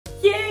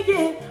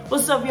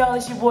What's up, y'all?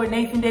 It's your boy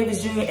Nathan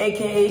Davis Jr.,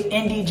 aka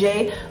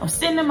NDJ. I'm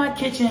sitting in my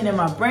kitchen in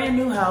my brand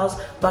new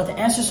house about to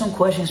answer some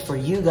questions for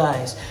you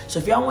guys. So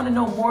if y'all want to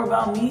know more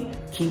about me,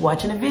 keep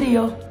watching the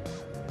video.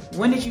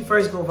 When did you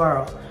first go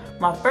viral?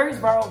 My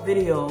first viral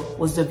video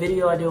was the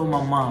video I did with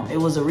my mom. It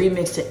was a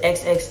remix to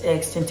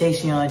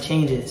XXXTentacion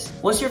Changes.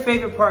 What's your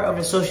favorite part of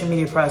the social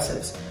media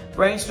process?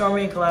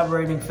 Brainstorming,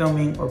 collaborating,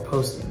 filming, or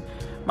posting?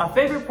 My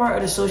favorite part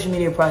of the social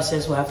media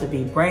process will have to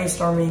be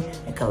brainstorming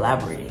and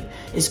collaborating.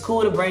 It's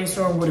cool to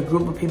brainstorm with a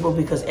group of people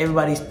because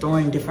everybody's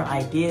throwing different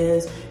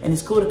ideas, and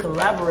it's cool to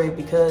collaborate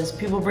because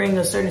people bring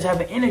a certain type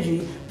of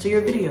energy to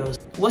your videos.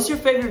 What's your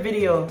favorite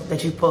video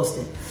that you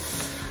posted?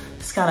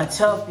 It's kind of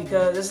tough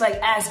because it's like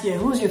asking,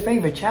 who's your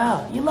favorite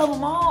child? You love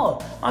them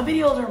all. My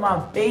videos are my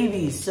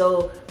babies.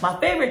 So my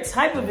favorite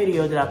type of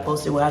video that I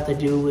posted will have to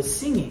do with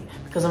singing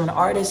because I'm an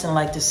artist and I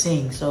like to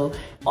sing. So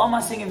all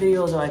my singing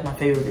videos are like my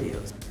favorite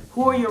videos.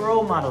 Who are your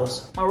role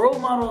models? My role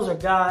models are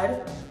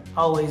God,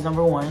 always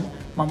number one,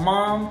 my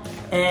mom,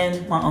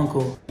 and my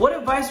uncle. What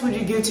advice would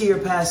you give to your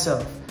past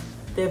self?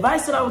 The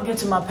advice that I would give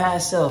to my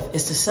past self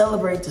is to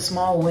celebrate the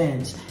small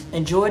wins,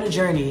 enjoy the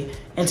journey,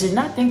 and to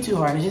not think too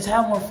hard and just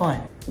have more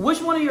fun.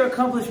 Which one of your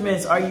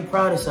accomplishments are you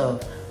proudest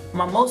of?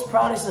 My most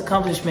proudest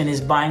accomplishment is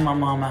buying my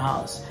mom a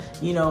house.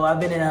 You know, I've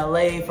been in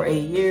LA for 8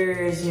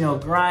 years, you know,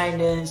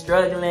 grinding,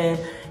 struggling,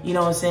 you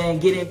know what I'm saying,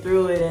 getting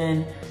through it,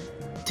 and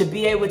to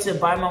be able to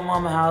buy my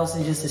mom a house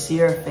and just to see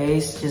her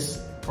face just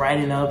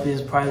brighten up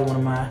is probably one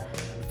of my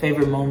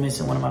favorite moments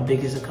and one of my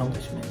biggest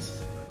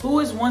accomplishments. Who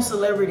is one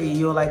celebrity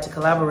you would like to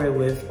collaborate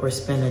with or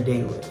spend a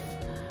day with?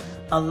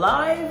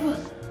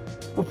 Alive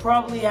would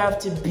probably have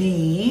to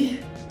be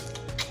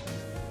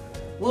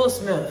Will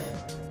Smith.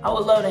 I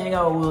would love to hang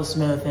out with Will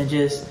Smith and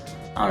just,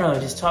 I don't know,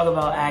 just talk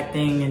about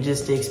acting and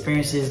just the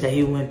experiences that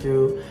he went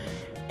through.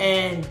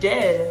 And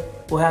dead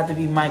will have to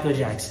be Michael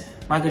Jackson.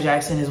 Michael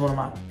Jackson is one of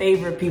my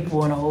favorite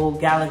people in the whole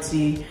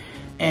galaxy,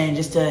 and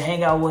just to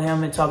hang out with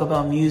him and talk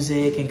about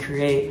music and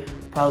create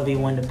would probably be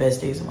one of the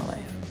best days of my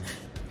life.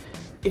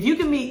 If you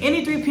could meet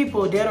any 3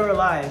 people, dead or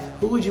alive,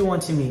 who would you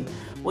want to meet?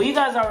 Well, you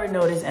guys already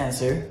know this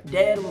answer.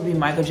 Dead would be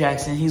Michael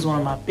Jackson. He's one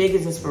of my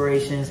biggest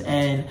inspirations,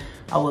 and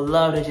I would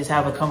love to just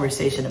have a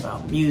conversation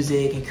about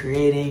music and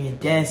creating and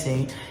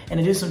dancing and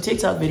to do some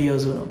TikTok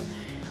videos with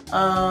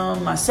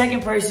him. My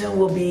second person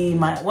will be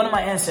one of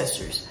my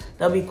ancestors.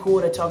 That'd be cool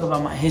to talk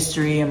about my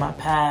history and my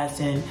past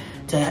and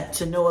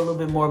to know a little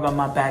bit more about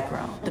my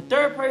background. The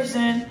third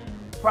person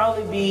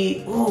probably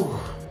be,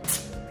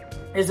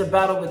 there's a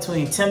battle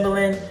between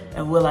Timbaland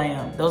and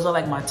Will.i.am. Those are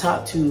like my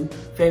top 2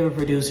 favorite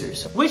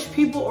producers. Which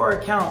people or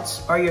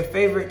accounts are your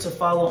favorite to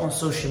follow on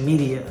social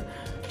media?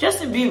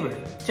 Justin Bieber.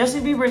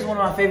 Justin Bieber is one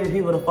of my favorite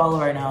people to follow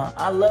right now.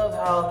 I love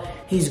how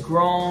he's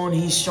grown,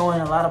 he's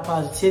showing a lot of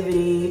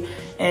positivity,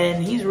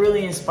 and he's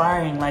really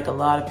inspiring like a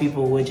lot of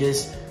people with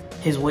just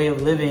his way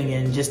of living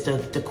and just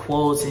the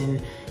quotes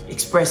and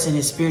expressing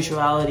his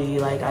spirituality.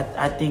 Like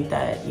I think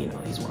that, you know,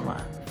 he's one of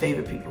my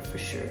favorite people for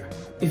sure.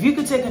 If you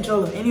could take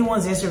control of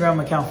anyone's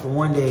Instagram account for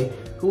one day,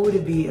 who would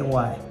it be and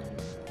why?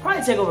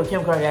 Probably take over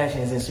Kim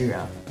Kardashian's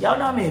Instagram. Y'all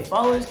know how many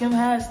followers Kim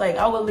has? Like,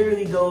 I would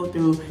literally go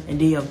through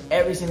and DM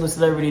every single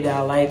celebrity that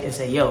I like and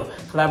say, yo,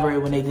 collaborate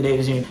with Nathan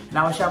Davis Jr. And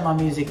I would shout my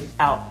music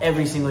out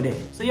every single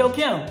day. So yo,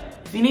 Kim,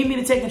 if you need me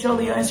to take control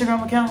of your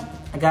Instagram account,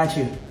 I got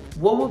you.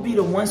 What would be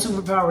the one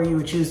superpower you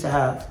would choose to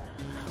have?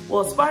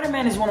 Well,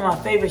 Spider-Man is one of my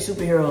favorite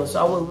superheroes,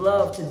 so I would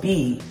love to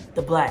be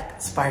the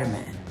Black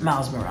Spider-Man,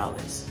 Miles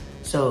Morales.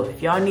 So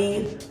if y'all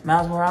need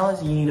Miles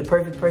Morales, you need a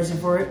perfect person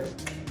for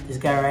it, this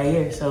guy right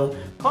here. So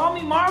call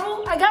me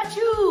Marvel, I got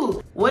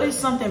you. What is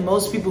something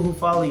most people who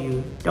follow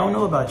you don't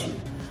know about you?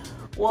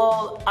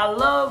 Well, I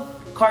love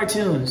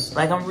cartoons.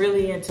 Like, I'm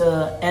really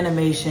into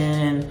animation,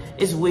 and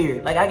it's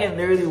weird. Like, I can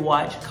literally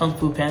watch Kung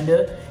Fu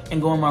Panda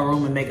and go in my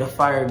room and make a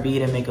fire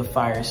beat and make a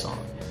fire song.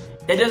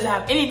 That doesn't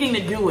have anything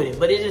to do with it,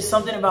 but it's just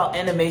something about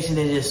animation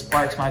that just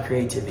sparks my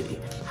creativity.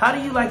 How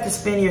do you like to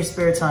spend your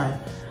spare time?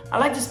 I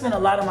like to spend a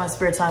lot of my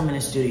spare time in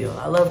the studio.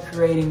 I love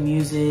creating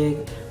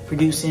music,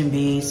 producing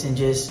beats, and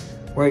just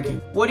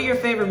working. What are your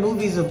favorite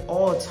movies of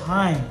all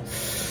time?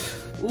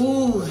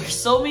 Ooh, there's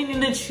so many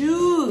to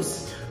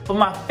choose. But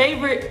my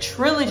favorite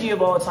trilogy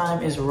of all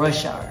time is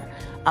Rush Hour.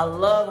 I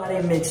love how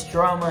they mix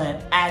drama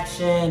and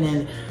action,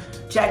 and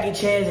Jackie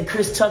Chan and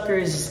Chris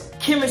Tucker's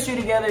chemistry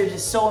together is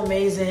just so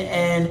amazing.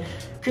 And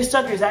Chris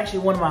Tucker is actually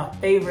one of my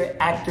favorite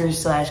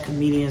actors /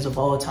 comedians of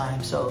all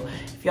time. So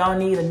if y'all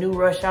need a new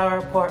Rush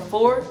Hour Part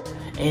 4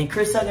 and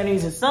Chris Tucker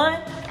needs a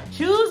son,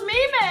 choose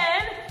me,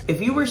 man.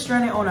 If you were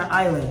stranded on an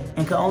island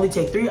and could only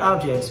take 3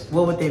 objects,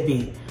 what would they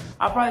be?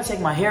 I'd probably take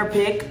my hair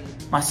pick,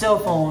 my cell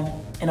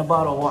phone, and a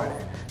bottle of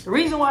water. The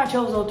reason why I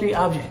chose those 3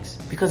 objects,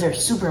 because they're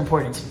super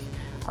important to me.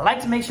 I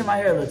like to make sure my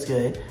hair looks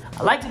good.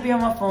 I like to be on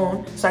my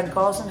phone so I can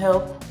call some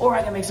help, or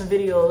I can make some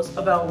videos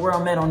about where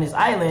I'm at on this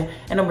island.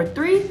 And number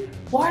 3,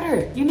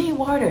 water. You need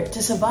water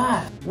to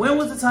survive. When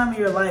was the time of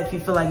your life you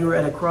feel like you were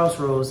at a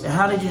crossroads, and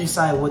how did you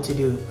decide what to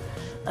do?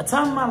 A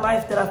time in my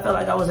life that I felt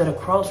like I was at a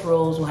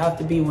crossroads will have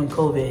to be when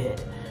COVID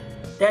hit.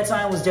 that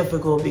time was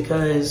difficult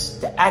because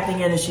the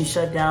acting industry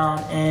shut down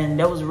and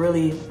that was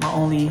really my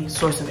only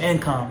source of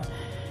income.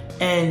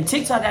 And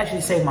TikTok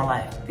actually saved my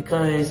life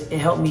because it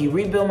helped me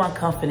rebuild my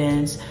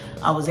confidence.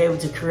 I was able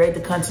to create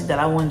the content that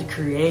I wanted to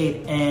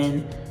create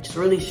and just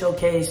really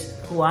showcase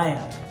who I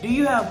am. Do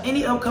you have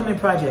any upcoming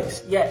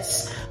projects?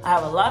 Yes, I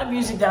have a lot of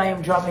music that I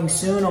am dropping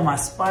soon on my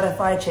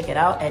Spotify. Check it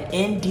out at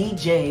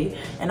NDJ.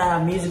 And I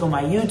have music on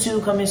my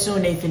YouTube coming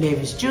soon, Nathan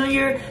Davis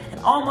Jr. And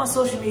all my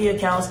social media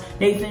accounts,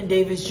 Nathan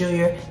Davis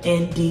Jr.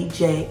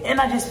 NDJ. And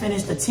I just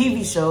finished a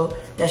TV show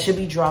that should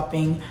be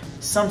dropping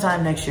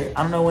sometime next year.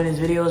 I don't know when this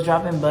video is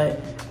dropping,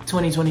 but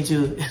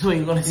 2022 is when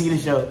you're gonna see the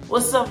show.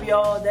 What's up,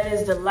 y'all? That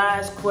is the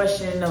last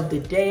question of the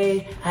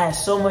day. I had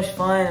so much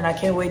fun and I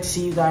can't wait to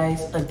see you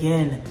guys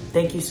again.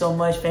 Thank you so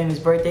much, Famous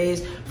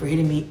Birthdays, for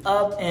hitting me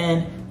up,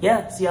 and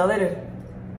yeah, see y'all later.